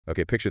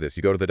Okay, picture this.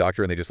 You go to the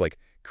doctor and they just like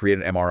create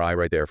an MRI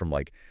right there from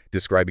like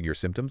describing your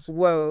symptoms.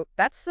 Whoa,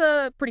 that's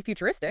pretty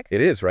futuristic.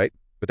 It is, right?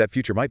 But that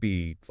future might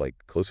be like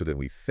closer than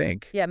we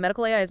think. Yeah,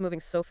 medical AI is moving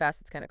so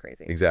fast, it's kind of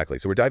crazy. Exactly.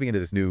 So we're diving into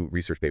this new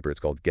research paper. It's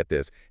called, get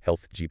this,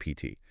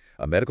 HealthGPT,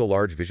 a medical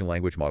large vision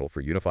language model for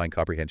unifying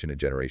comprehension and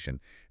generation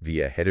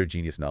via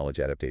heterogeneous knowledge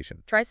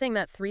adaptation. Try saying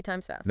that 3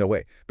 times fast. No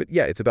way. But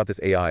yeah, it's about this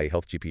AI,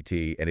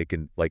 HealthGPT, and it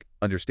can like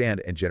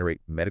understand and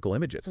generate medical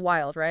images.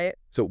 Wild, right?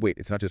 So wait,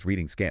 it's not just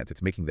reading scans,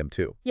 it's making them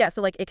too. Yeah,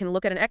 so like it can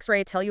look at an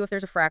X-ray, tell you if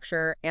there's a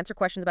fracture, answer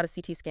questions about a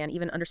CT scan,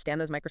 even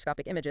understand those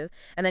microscopic images,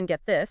 and then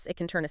get this, it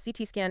can turn a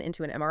CT scan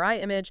into an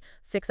MRI image,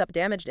 fix up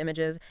damaged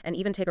images, and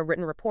even take a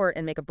written report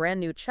and make a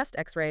brand new chest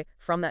X-ray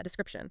from that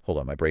description. Hold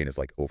on, my brain is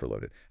like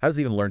overloaded. How does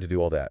it even learn to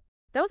do all that?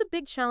 That was a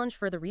big challenge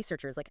for the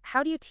researchers. Like,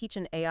 how do you teach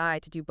an AI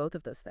to do both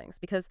of those things?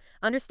 Because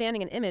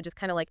understanding an image is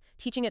kind of like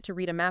teaching it to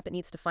read a map. It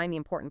needs to find the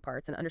important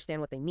parts and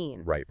understand what they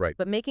mean. Right.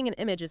 But making an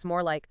image is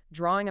more like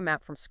drawing a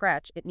map from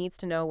scratch. It needs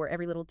to know where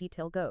every little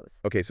detail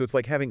goes. Okay, so it's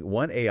like having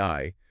one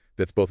AI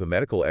that's both a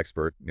medical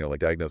expert, like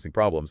diagnosing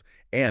problems,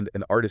 and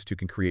an artist who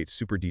can create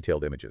super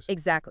detailed images.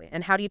 Exactly.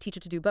 And how do you teach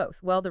it to do both?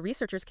 Well, the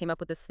researchers came up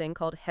with this thing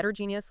called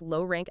heterogeneous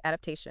low-rank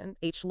adaptation,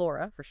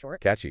 H-LoRA for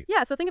short. Catchy.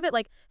 Yeah, so think of it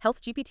like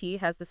HealthGPT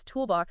has this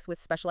toolbox with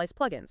specialized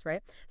plugins,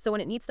 right? So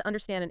when it needs to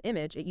understand an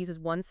image, it uses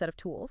one set of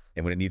tools.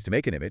 And when it needs to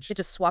make an image, it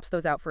just swaps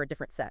those out for a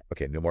different set.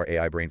 Okay, no more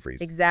AI brain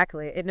freeze.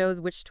 Exactly. It knows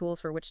which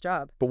tools for which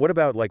job. But what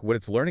about like what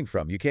it's learning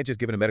from? You can't just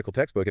give it a medical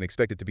textbook and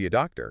expect it to be a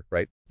doctor,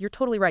 right? You're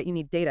totally right. You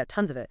need data,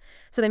 tons of it.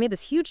 So they made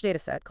this huge data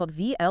set called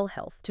VL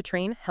Health to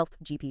train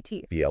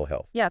HealthGPT. VL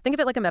Health. Yeah, think of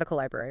it like a medical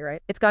library,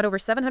 right? It's got over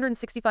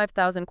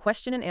 765,000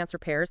 question and answer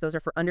pairs. Those are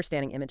for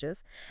understanding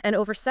images, and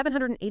over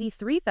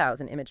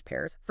 783,000 image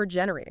pairs for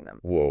generating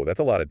them. Whoa,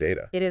 that's a lot of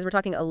data. It is. We're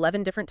talking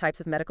 11 different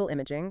types of medical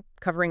imaging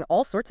covering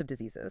all sorts of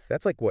diseases.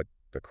 That's like what?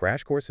 A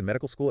crash course in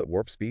medical school at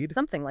warp speed?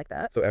 Something like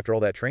that. So after all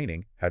that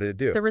training, how did it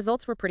do? The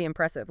results were pretty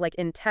impressive. Like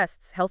in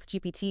tests,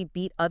 HealthGPT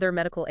beat other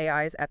medical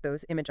AIs at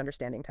those image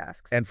understanding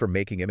tasks. And for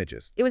making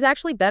images. It was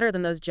actually better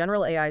than those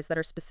general AIs that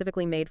are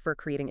specifically made for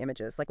creating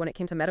images. Like when it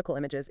came to medical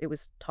images, it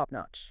was top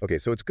notch. Okay,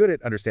 so it's good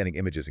at understanding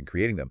images and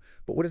creating them.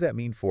 But what does that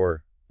mean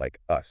for,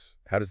 like, us?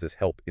 How does this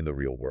help in the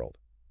real world?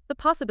 The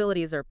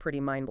possibilities are pretty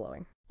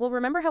mind-blowing. Well,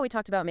 remember how we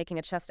talked about making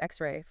a chest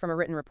X-ray from a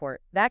written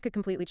report? That could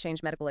completely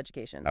change medical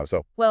education. How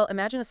so? Well,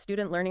 imagine a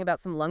student learning about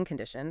some lung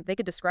condition. They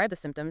could describe the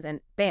symptoms and,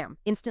 bam,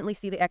 instantly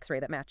see the X-ray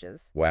that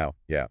matches. Wow,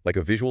 yeah, like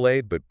a visual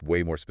aid, but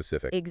way more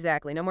specific.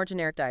 Exactly, no more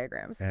generic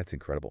diagrams. That's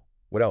incredible.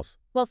 What else?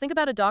 Well, think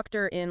about a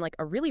doctor in like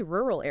a really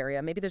rural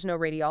area. Maybe there's no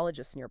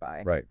radiologist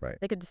nearby. Right.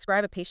 They could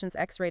describe a patient's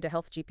X-ray to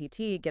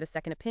HealthGPT, get a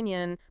second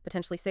opinion,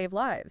 potentially save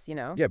lives,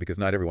 Yeah, because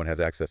not everyone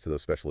has access to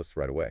those specialists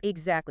right away.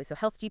 Exactly. So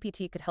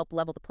HealthGPT could help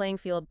level the playing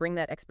field, bring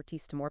that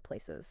expertise to more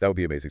places. That would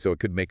be amazing. So it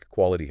could make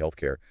quality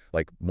healthcare,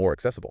 like, more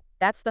accessible.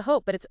 That's the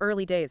hope, but it's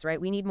early days,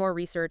 right? We need more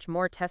research,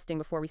 more testing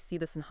before we see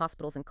this in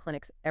hospitals and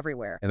clinics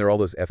everywhere. And there are all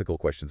those ethical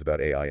questions about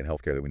AI and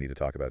healthcare that we need to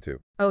talk about too.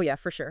 Oh yeah,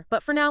 for sure.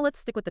 But for now, let's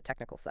stick with the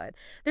technical side.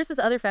 There's this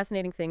other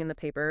fascinating thing in the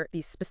paper,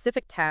 these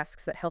specific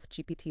tasks that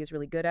HealthGPT is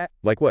really good at.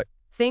 Like what?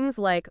 Things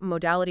like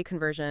modality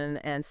conversion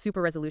and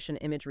super resolution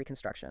image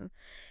reconstruction.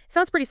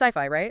 Sounds pretty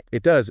sci-fi, right?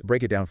 It does.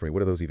 Break it down for me. What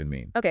do those even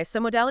mean? Okay, so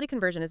modality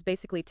conversion is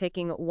basically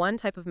taking one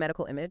type of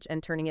medical image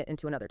and turning it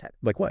into another type.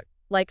 Like what?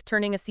 Like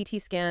turning a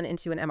CT scan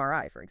into an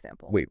MRI, for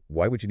example. Wait,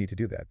 why would you need to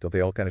do that? Don't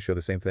they all kind of show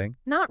the same thing?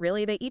 Not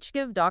really. They each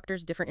give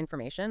doctors different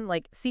information.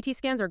 Like CT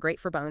scans are great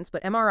for bones,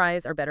 but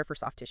MRIs are better for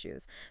soft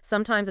tissues.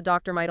 Sometimes a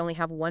doctor might only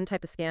have one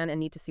type of scan and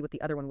need to see what the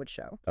other one would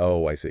show.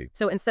 Oh, I see.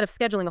 So instead of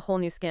scheduling a whole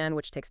new scan,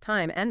 which takes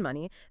time and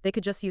money, they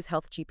could just use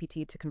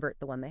HealthGPT to convert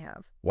the one they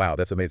have. Wow,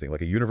 that's amazing.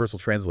 Like a universal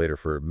translator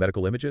for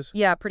medical images?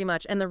 Yeah, pretty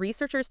much. And the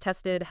researchers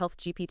tested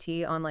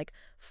HealthGPT on like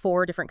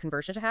 4 different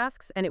conversion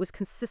tasks, and it was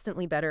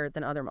consistently better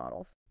than other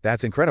models.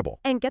 That's incredible.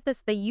 And get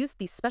this, they used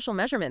these special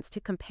measurements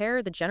to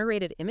compare the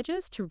generated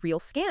images to real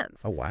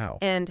scans. Oh, wow.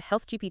 And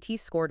HealthGPT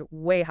scored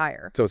way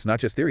higher. So it's not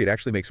just theory, it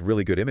actually makes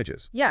really good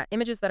images. Yeah,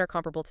 images that are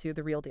comparable to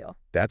the real deal.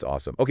 That's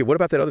awesome. Okay, what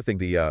about that other thing,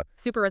 the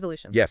super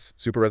resolution. Yes,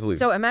 super resolution.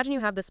 So imagine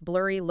you have this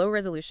blurry,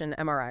 low-resolution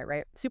MRI,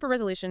 right? Super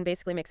resolution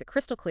basically makes it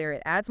crystal clear.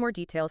 It adds more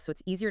details, so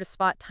it's easier to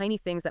spot tiny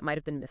things that might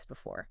have been missed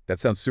before. That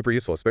sounds super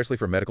useful, especially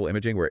for medical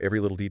imaging where every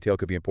little detail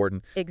could be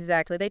important.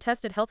 Exactly. They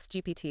tested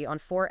HealthGPT on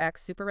 4x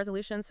super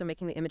resolution, so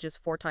making the images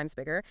 4 times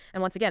bigger.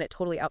 And once again, it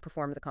totally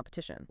outperformed the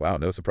competition. Wow,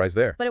 no surprise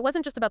there. But it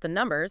wasn't just about the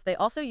numbers. They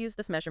also used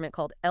this measurement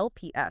called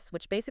LPS,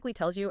 which basically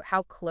tells you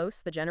how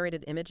close the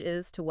generated image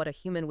is to what a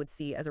human would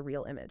see as a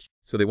real image.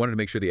 So they wanted to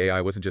make sure the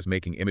AI wasn't just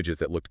making images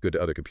that looked good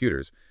to other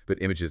computers,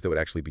 but images that would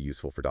actually be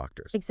useful for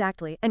doctors.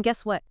 Exactly. And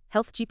guess what?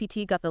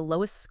 HealthGPT got the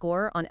lowest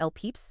score on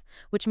LPEPS,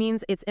 which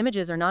means its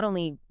images are not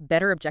only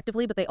better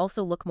objectively, but they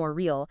also look more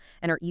real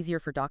and are easier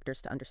for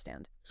doctors to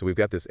understand. So we've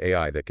got this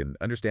AI that can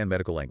understand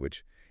medical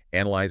language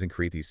analyze and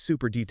create these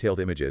super detailed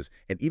images,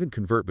 and even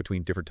convert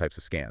between different types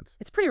of scans.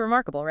 It's pretty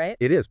remarkable, right?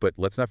 It is, but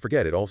let's not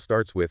forget, it all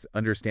starts with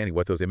understanding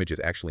what those images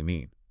actually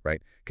mean,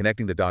 right?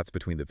 Connecting the dots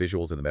between the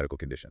visuals and the medical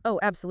condition. Oh,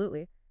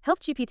 absolutely.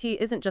 HealthGPT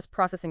isn't just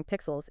processing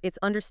pixels, it's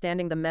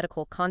understanding the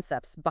medical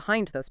concepts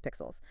behind those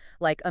pixels,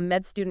 like a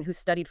med student who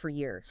studied for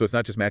years. So it's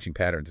not just matching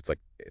patterns, it's like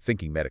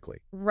thinking medically.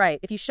 Right.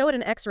 If you show it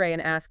an X-ray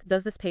and ask,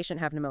 does this patient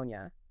have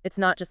pneumonia? It's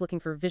not just looking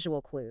for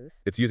visual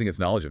clues. It's using its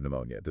knowledge of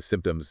pneumonia, the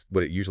symptoms,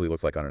 what it usually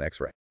looks like on an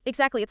X-ray.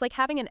 Exactly. It's like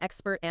having an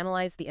expert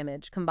analyze the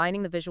image,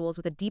 combining the visuals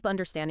with a deep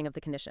understanding of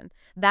the condition.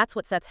 That's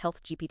what sets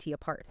HealthGPT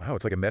apart. Wow,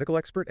 it's like a medical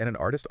expert and an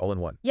artist all in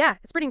one. Yeah,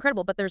 it's pretty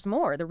incredible, but there's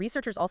more. The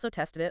researchers also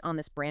tested it on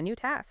this brand new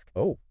task.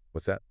 Oh,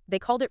 what's that? They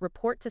called it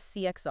report to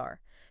CXR.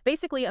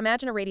 Basically,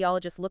 imagine a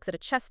radiologist looks at a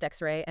chest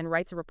X-ray and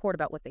writes a report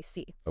about what they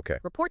see. Okay.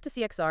 Report to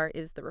CXR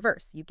is the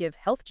reverse. You give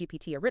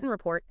HealthGPT a written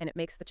report and it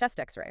makes the chest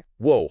X-ray.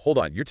 Whoa, hold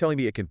on. You're telling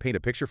me it can paint a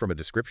picture from a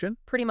description?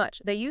 Pretty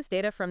much. They use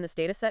data from this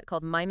dataset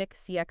called Mimic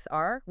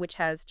CXR, which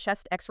has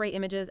chest X-ray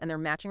images and their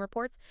matching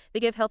reports. They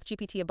give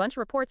HealthGPT a bunch of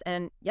reports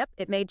and, yep,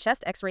 it made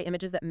chest X-ray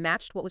images that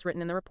matched what was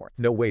written in the reports.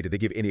 No way. Did they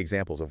give any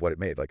examples of what it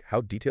made? Like, how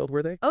detailed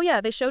were they? Oh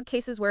yeah, they showed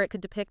cases where it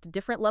could depict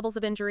different levels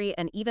of injury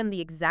and even the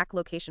exact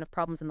location of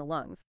problems in the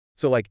lungs.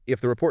 So, like, if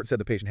the report said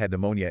the patient had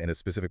pneumonia in a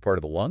specific part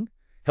of the lung,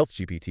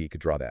 HealthGPT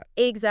could draw that.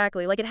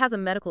 Exactly, like it has a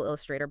medical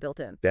illustrator built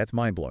in. That's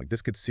mind-blowing.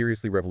 This could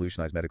seriously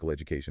revolutionize medical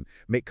education,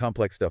 make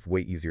complex stuff way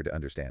easier to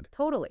understand.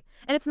 Totally.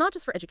 And it's not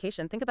just for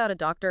education. Think about a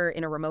doctor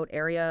in a remote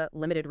area,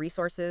 limited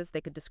resources.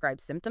 They could describe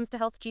symptoms to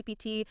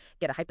HealthGPT,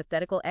 get a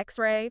hypothetical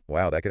X-ray.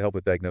 Wow, that could help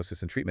with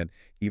diagnosis and treatment,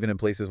 even in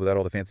places without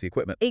all the fancy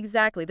equipment.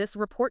 Exactly. This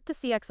report to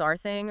CXR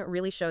thing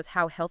really shows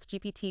how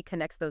HealthGPT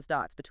connects those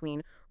dots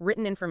between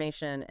written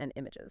information and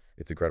images.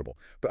 It's incredible.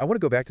 But I want to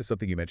go back to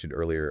something you mentioned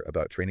earlier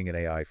about training an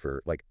AI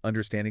for, like,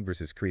 understanding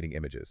versus creating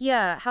images.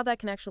 Yeah, how that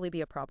can actually be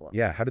a problem.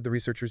 Yeah, how did the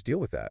researchers deal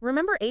with that?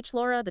 Remember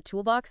H-LoRA, the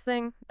toolbox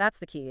thing? That's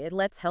the key. It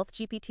lets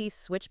HealthGPT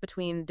switch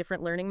between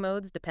different learning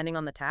modes depending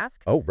on the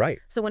task. Oh, right.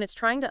 So when it's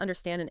trying to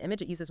understand an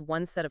image, it uses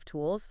one set of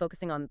tools,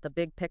 focusing on the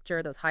big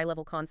picture, those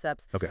high-level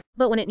concepts. Okay.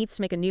 But when it needs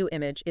to make a new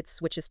image, it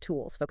switches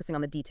tools, focusing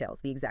on the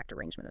details, the exact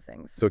arrangement of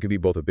things. So it can be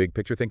both a big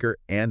picture thinker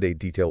and a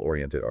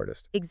detail-oriented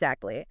artist.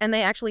 Exactly. And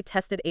they actually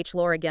tested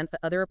H-LoRA against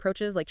other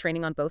approaches, like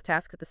training on both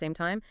tasks at the same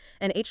time.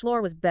 And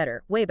H-LoRA was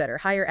better, way better,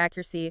 higher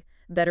accuracy,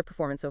 better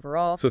performance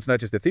overall. So it's not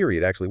just a theory,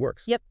 it actually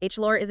works. Yep,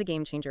 H-LoRA is a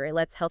game changer. It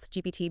lets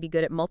HealthGPT be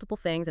good at multiple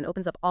things and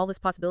opens up all these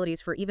possibilities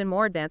for even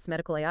more advanced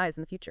medical AIs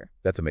in the future.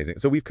 That's amazing.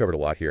 So we've covered a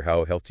lot here,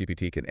 how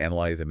HealthGPT can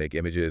analyze and make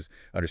images,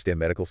 understand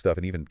medical stuff,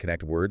 and even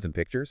connect words and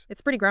pictures. It's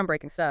pretty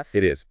groundbreaking stuff.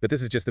 It is. But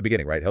this is just the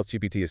beginning, right?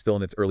 HealthGPT is still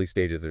in its early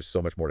stages. There's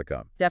so much more to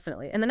come.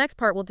 Definitely. In the next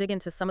part, we'll dig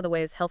into some of the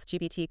ways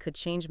HealthGPT could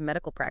change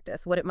medical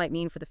practice, what it might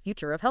mean for the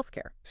future of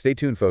healthcare. Stay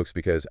tuned, folks,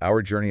 because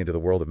our journey into the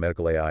world of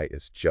medical AI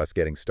is just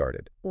getting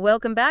started.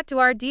 Welcome back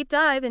to our deep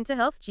dive into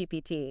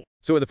HealthGPT.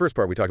 So in the first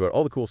part, we talked about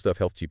all the cool stuff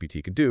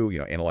HealthGPT can do,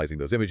 analyzing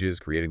those images,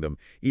 creating them,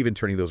 even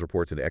turning those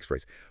reports into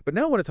X-rays. But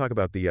now I want to talk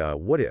about the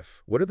what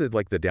if. What are the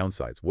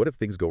downsides? What if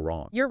things go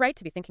wrong? You're right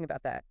to be thinking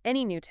about that.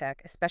 Any new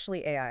tech,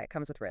 especially AI,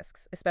 comes with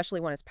risks,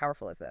 especially one as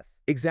powerful as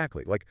this.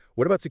 Exactly. Like,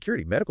 what about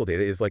security? Medical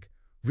data is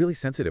really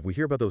sensitive. We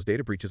hear about those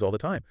data breaches all the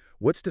time.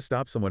 What's to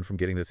stop someone from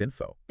getting this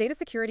info? Data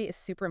security is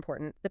super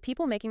important. The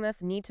people making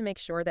this need to make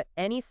sure that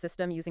any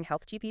system using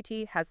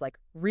HealthGPT has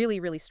really,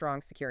 really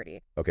strong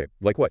security. Okay,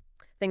 like what?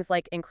 Things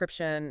like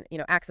encryption,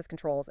 access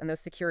controls, and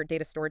those secure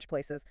data storage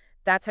places.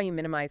 That's how you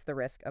minimize the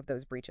risk of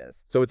those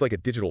breaches. So it's like a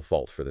digital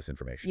vault for this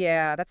information.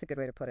 Yeah, that's a good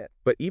way to put it.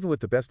 But even with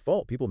the best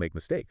vault, people make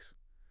mistakes,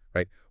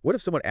 right? What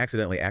if someone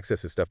accidentally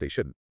accesses stuff they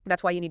shouldn't?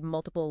 That's why you need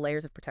multiple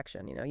layers of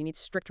protection. You need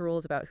strict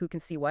rules about who can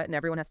see what, and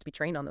everyone has to be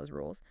trained on those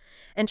rules.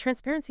 And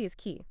transparency is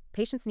key.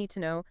 Patients need to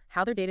know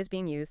how their data is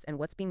being used and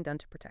what's being done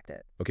to protect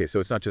it. Okay, so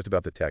it's not just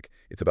about the tech,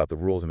 it's about the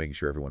rules and making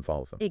sure everyone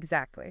follows them.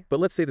 Exactly. But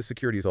let's say the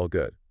security is all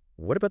good.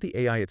 What about the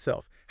AI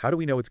itself? How do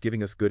we know it's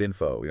giving us good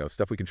info,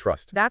 stuff we can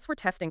trust? That's where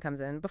testing comes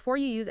in. Before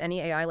you use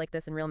any AI like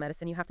this in real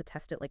medicine, you have to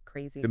test it like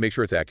crazy. To make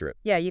sure it's accurate.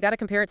 Yeah, you got to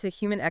compare it to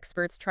human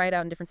experts, try it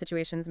out in different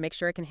situations, make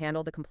sure it can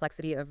handle the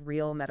complexity of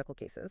real medical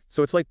cases.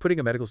 So it's like putting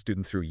a medical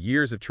student through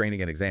years of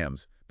training and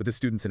exams, but this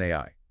student's in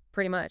AI.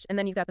 Pretty much. And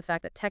then you've got the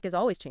fact that tech is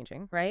always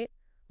changing, right?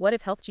 What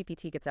if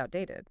HealthGPT gets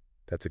outdated?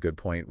 That's a good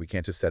point. We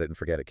can't just set it and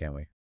forget it, can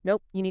we?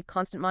 Nope. You need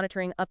constant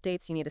monitoring,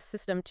 updates. You need a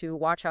system to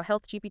watch how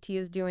HealthGPT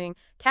is doing,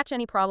 catch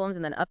any problems,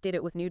 and then update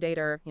it with new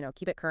data,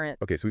 keep it current.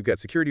 Okay, so we've got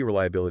security,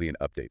 reliability, and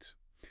updates.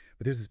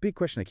 But there's this big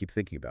question I keep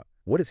thinking about.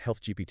 What does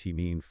HealthGPT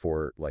mean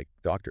for,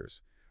 doctors?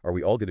 Are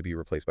we all going to be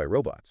replaced by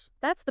robots?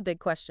 That's the big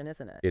question,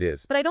 isn't it? It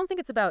is. But I don't think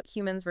it's about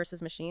humans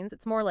versus machines.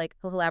 It's more like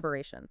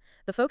collaboration.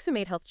 The folks who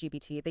made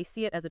HealthGPT, they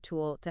see it as a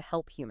tool to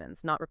help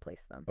humans, not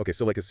replace them. Okay,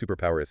 so like a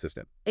superpower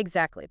assistant.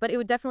 Exactly. But it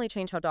would definitely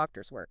change how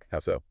doctors work. How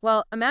so?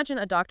 Well, imagine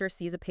a doctor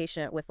sees a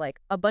patient with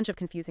a bunch of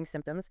confusing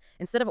symptoms.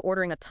 Instead of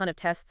ordering a ton of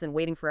tests and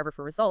waiting forever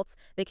for results,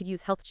 they could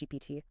use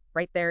HealthGPT.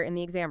 right there in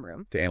the exam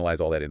room. To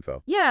analyze all that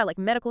info Yeah, like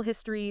medical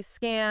history,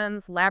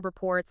 scans, lab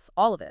reports,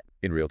 all of it.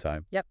 in real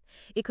time. Yep.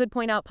 It could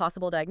point out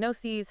possible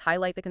diagnoses,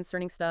 highlight the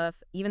concerning stuff,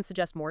 even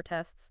suggest more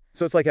tests.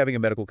 So it's like having a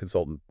medical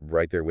consultant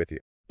right there with you.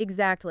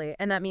 Exactly.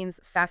 And that means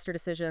faster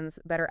decisions,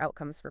 better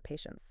outcomes for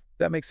patients.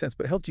 That makes sense,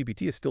 but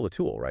HealthGPT is still a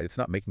tool, right? It's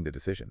not making the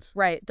decisions.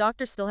 Right.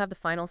 Doctors still have the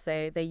final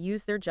say. They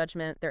use their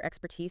judgment, their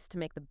expertise to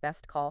make the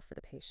best call for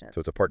the patient. So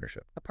it's a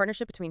partnership. A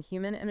partnership between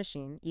human and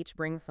machine, each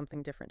brings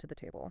something different to the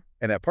table.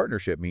 And that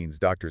partnership means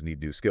doctors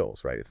need new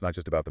skills, right? It's not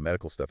just about the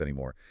medical stuff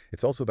anymore.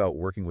 It's also about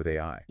working with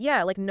AI.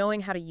 Yeah, like knowing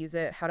how to use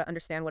it, how to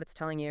understand what it's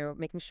telling you,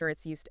 making sure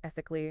it's used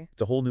ethically.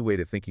 It's a whole new way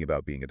to thinking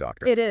about being a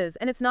doctor. It is.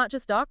 And it's not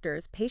just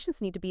doctors.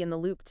 Patients need to be in the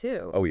loop,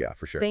 too. Oh yeah,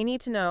 for sure. They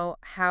need to know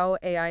how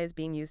AI is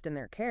being used in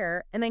their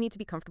care, and they need to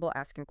be comfortable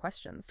asking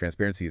questions.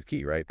 Transparency is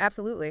key, right?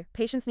 Absolutely.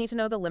 Patients need to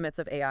know the limits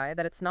of AI,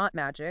 that it's not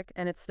magic,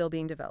 and it's still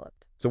being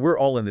developed. So we're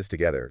all in this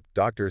together.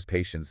 Doctors,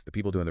 patients, the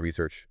people doing the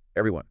research,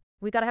 everyone.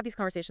 We've got to have these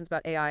conversations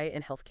about AI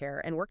in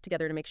healthcare and work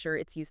together to make sure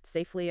it's used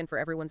safely and for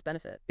everyone's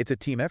benefit. It's a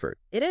team effort.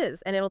 It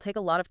is, and it'll take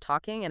a lot of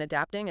talking and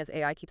adapting as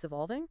AI keeps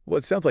evolving. Well,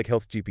 it sounds like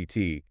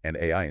HealthGPT and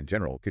AI in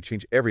general could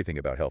change everything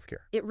about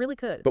healthcare. It really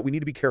could. But we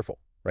need to be careful,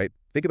 right?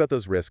 Think about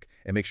those risks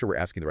and make sure we're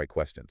asking the right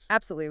questions.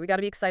 Absolutely. We got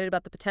to be excited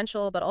about the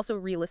potential, but also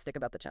realistic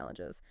about the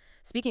challenges.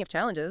 Speaking of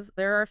challenges,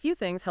 there are a few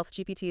things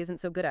HealthGPT isn't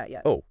so good at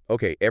yet. Oh,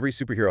 okay. Every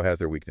superhero has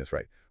their weakness,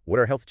 right? What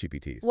are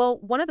HealthGPTs? Well,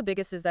 one of the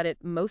biggest is that it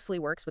mostly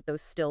works with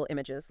those still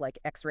images like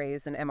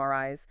X-rays and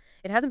MRIs.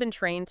 It hasn't been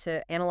trained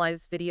to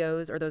analyze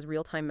videos or those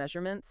real-time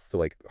measurements. So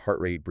like heart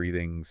rate,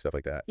 breathing, stuff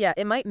like that. Yeah,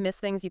 it might miss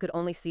things you could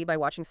only see by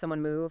watching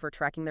someone move or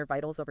tracking their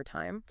vitals over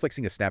time. It's like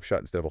seeing a snapshot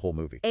instead of a whole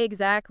movie.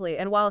 Exactly.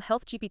 And while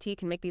HealthGPT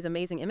can make these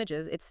amazing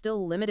images, it's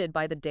still limited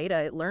by the data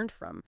it learned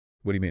from.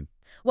 What do you mean?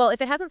 Well,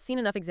 if it hasn't seen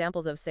enough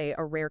examples of, say,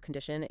 a rare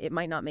condition, it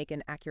might not make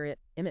an accurate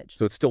image.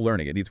 So it's still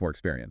learning. It needs more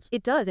experience.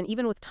 It does, and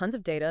even with tons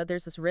of data,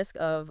 there's this risk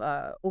of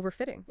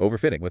overfitting.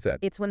 Overfitting, what's that?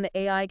 It's when the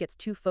AI gets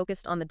too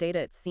focused on the data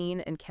it's seen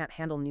and can't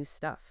handle new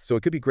stuff. So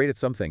it could be great at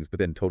some things, but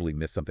then totally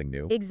miss something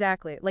new?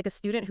 Exactly, like a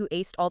student who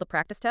aced all the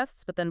practice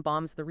tests, but then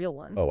bombs the real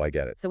one. Oh, I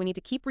get it. So we need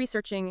to keep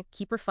researching,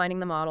 keep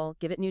refining the model,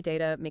 give it new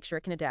data, make sure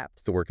it can adapt.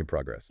 It's a work in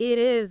progress. It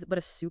is, but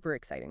a super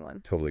exciting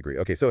one. Totally agree.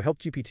 Okay, so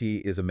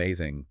HealthGPT is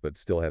amazing, but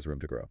still has room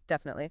to grow.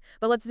 Definitely.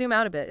 But let's zoom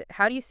out a bit.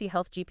 How do you see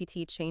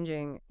HealthGPT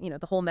changing,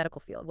 the whole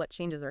medical field? What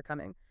changes are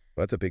coming?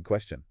 Well, that's a big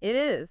question. It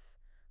is,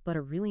 but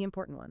a really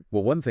important one.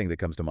 Well, one thing that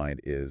comes to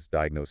mind is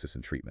diagnosis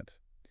and treatment.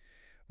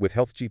 With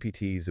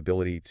HealthGPT's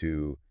ability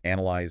to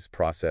analyze,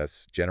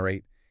 process,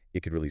 generate,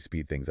 it could really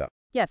speed things up.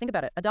 Yeah, think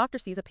about it. A doctor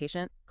sees a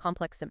patient,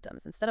 complex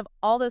symptoms. Instead of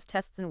all those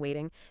tests and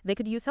waiting, they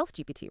could use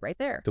HealthGPT right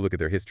there. To look at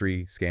their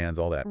history, scans,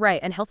 all that. Right,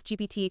 and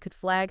HealthGPT could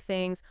flag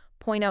things,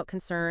 point out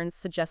concerns,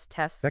 suggest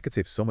tests. That could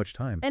save so much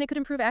time. And it could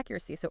improve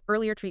accuracy, so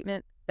earlier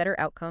treatment, better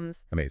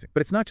outcomes. Amazing.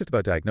 But it's not just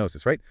about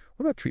diagnosis, right?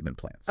 What about treatment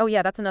plans? Oh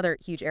yeah, that's another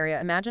huge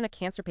area. Imagine a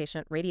cancer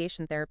patient,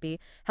 radiation therapy.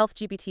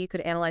 HealthGPT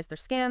could analyze their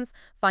scans,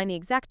 find the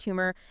exact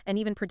tumor, and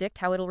even predict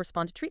how it'll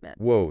respond to treatment.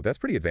 Whoa, that's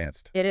pretty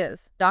advanced. It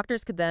is.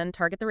 Doctors could then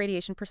target the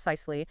radiation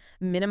precisely,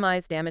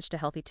 minimize damage to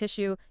healthy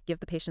tissue, give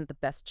the patient the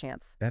best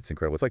chance. That's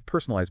incredible. It's like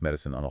personalized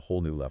medicine on a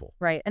whole new level.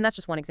 Right, and that's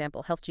just one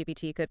example.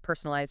 HealthGPT could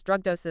personalize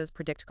drug doses,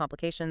 predict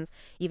complications,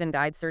 even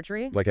guide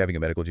surgery. Like having a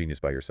medical genius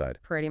by your side.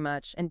 Pretty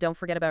much. And don't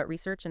forget about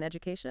research and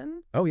education.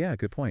 Oh yeah,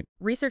 good point.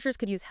 Researchers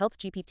could use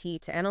HealthGPT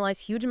to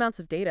analyze huge amounts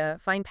of data,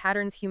 find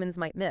patterns humans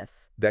might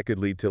miss. That could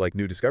lead to like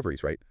new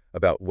discoveries, right?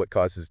 About what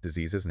causes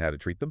diseases and how to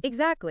treat them.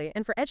 Exactly.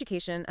 And for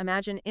education,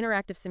 imagine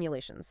interactive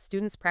simulations,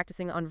 students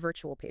practicing on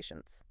virtual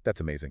patients.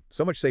 That's amazing.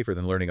 So much safer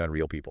than learning on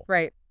real people.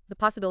 Right. The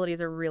possibilities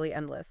are really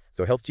endless.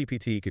 So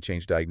HealthGPT could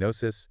change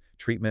diagnosis,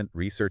 treatment,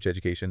 research,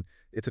 education.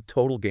 It's a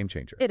total game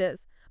changer. It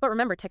is. But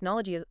remember,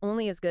 technology is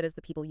only as good as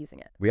the people using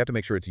it. We have to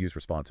make sure it's used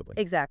responsibly.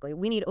 Exactly.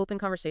 We need open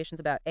conversations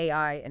about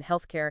AI and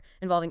healthcare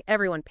involving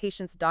everyone,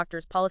 patients,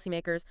 doctors,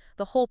 policymakers,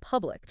 the whole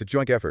public. It's a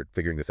joint effort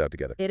figuring this out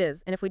together. It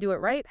is. And if we do it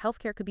right,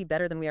 healthcare could be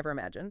better than we ever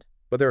imagined.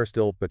 But there are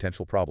still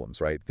potential problems,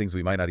 right? Things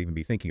we might not even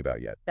be thinking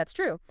about yet. That's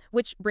true.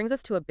 Which brings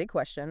us to a big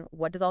question.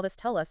 What does all this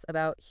tell us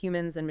about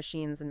humans and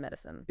machines in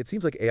medicine? It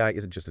seems like AI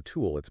isn't just a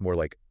tool, it's more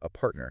like a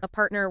partner. A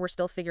partner we're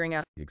still figuring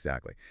out.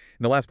 Exactly.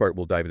 In the last part,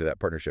 we'll dive into that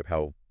partnership,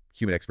 how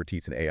human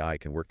expertise and AI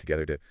can work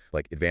together to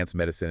like advance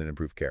medicine and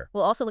improve care.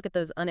 We'll also look at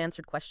those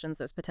unanswered questions,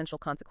 those potential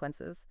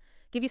consequences.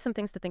 Give you some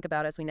things to think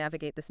about as we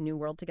navigate this new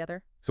world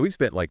together. So we've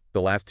spent like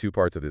the last two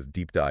parts of this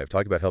deep dive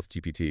talking about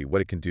HealthGPT,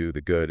 what it can do,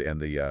 the good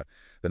and the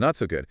not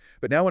so good.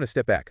 But now I want to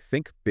step back,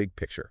 think big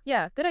picture.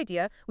 Yeah, good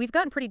idea. We've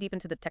gotten pretty deep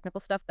into the technical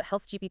stuff, but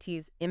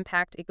HealthGPT's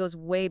impact, it goes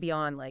way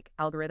beyond like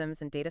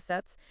algorithms and data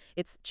sets.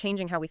 It's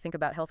changing how we think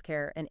about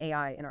healthcare and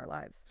AI in our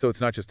lives. So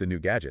it's not just a new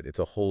gadget, it's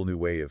a whole new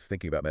way of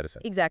thinking about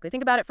medicine. Exactly.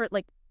 Think about it for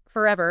like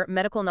forever.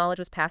 Medical knowledge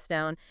was passed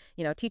down,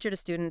 teacher to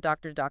student,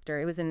 doctor to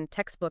doctor. It was in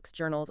textbooks,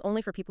 journals,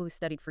 only for people who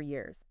studied for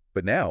years.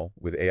 But now,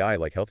 with AI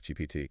like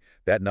HealthGPT,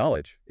 that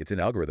knowledge, it's in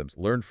algorithms,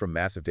 learned from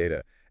massive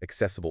data,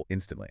 accessible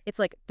instantly. It's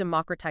like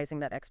democratizing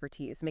that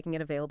expertise, making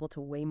it available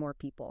to way more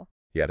people.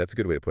 Yeah, that's a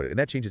good way to put it. And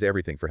that changes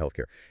everything for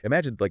healthcare.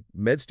 Imagine, like,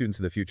 med students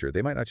in the future,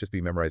 they might not just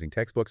be memorizing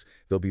textbooks,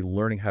 they'll be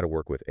learning how to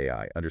work with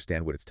AI,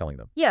 understand what it's telling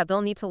them. Yeah,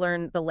 they'll need to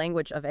learn the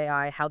language of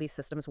AI, how these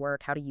systems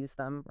work, how to use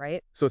them,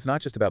 right? So it's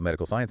not just about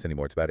medical science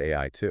anymore, it's about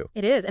AI too.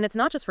 It is, and it's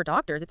not just for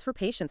doctors, it's for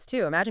patients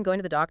too. Imagine going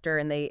to the doctor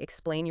and they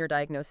explain your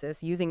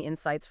diagnosis using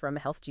insights from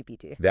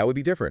HealthGPT. That would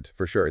be different,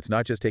 for sure. It's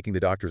not just taking the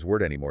doctor's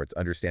word anymore, it's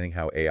understanding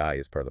how AI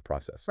is part of the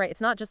process. Right,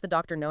 it's not just the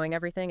doctor knowing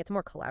everything, it's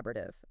more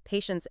collaborative.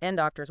 Patients and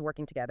doctors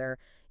working together,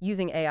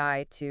 using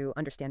AI to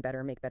understand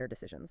better, make better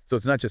decisions. So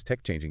it's not just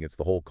tech changing, it's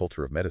the whole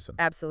culture of medicine.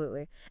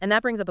 Absolutely. And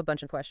that brings up a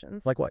bunch of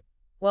questions. Like what?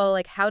 Well,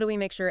 like, how do we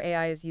make sure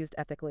AI is used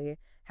ethically?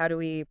 How do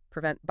we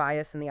prevent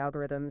bias in the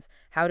algorithms?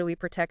 How do we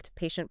protect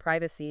patient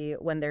privacy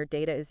when their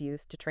data is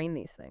used to train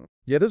these things?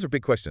 Yeah, those are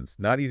big questions.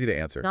 Not easy to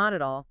answer. Not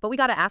at all. But we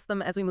got to ask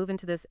them as we move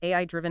into this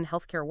AI-driven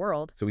healthcare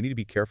world. So we need to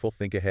be careful,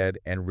 think ahead,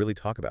 and really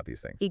talk about these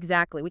things.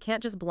 Exactly. We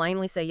can't just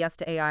blindly say yes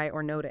to AI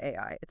or no to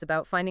AI. It's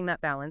about finding that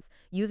balance,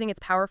 using its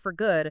power for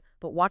good,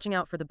 but watching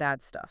out for the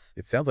bad stuff.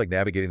 It sounds like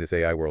navigating this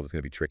AI world is going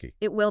to be tricky.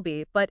 It will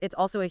be, but it's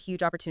also a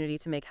huge opportunity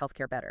to make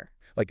healthcare better.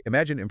 Like,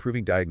 imagine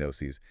improving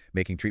diagnoses,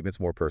 making treatments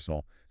more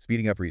personal,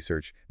 speeding up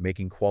research,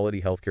 making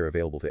quality healthcare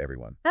available to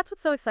everyone. That's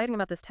what's so exciting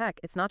about this tech.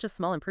 It's not just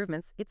small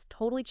improvements. It's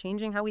totally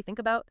changing how we think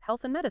about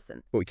health and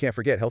medicine. But we can't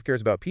forget, healthcare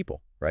is about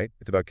people, right?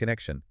 It's about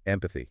connection,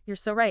 empathy. You're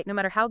so right. No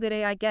matter how good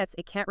AI gets,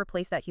 it can't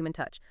replace that human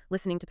touch,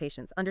 listening to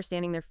patients,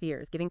 understanding their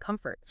fears, giving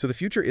comfort. So the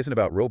future isn't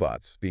about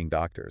robots being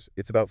doctors.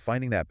 It's about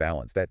finding that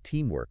balance, that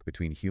teamwork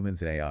between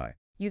humans and AI.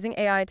 Using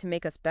AI to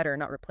make us better,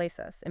 not replace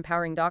us.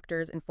 Empowering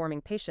doctors, informing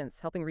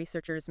patients, helping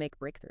researchers make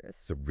breakthroughs.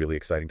 It's a really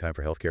exciting time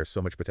for healthcare,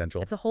 so much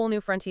potential. It's a whole new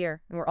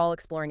frontier, and we're all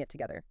exploring it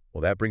together.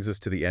 Well, that brings us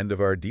to the end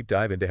of our deep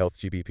dive into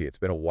HealthGPT. It's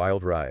been a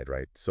wild ride,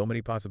 right? So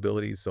many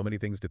possibilities, so many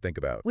things to think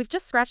about. We've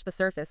just scratched the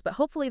surface, but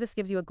hopefully this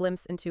gives you a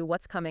glimpse into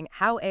what's coming,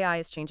 how AI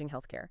is changing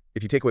healthcare.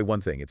 If you take away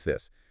one thing, it's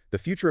this. The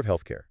future of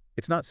healthcare.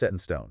 It's not set in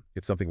stone.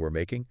 It's something we're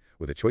making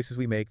with the choices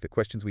we make, the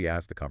questions we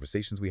ask, the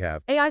conversations we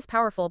have. AI is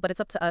powerful, but it's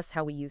up to us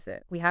how we use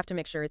it. We have to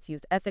make sure it's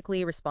used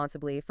ethically,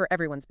 responsibly, for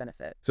everyone's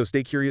benefit. So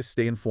stay curious,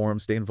 stay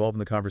informed, stay involved in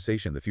the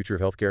conversation. The future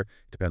of healthcare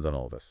depends on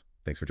all of us.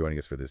 Thanks for joining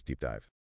us for this deep dive.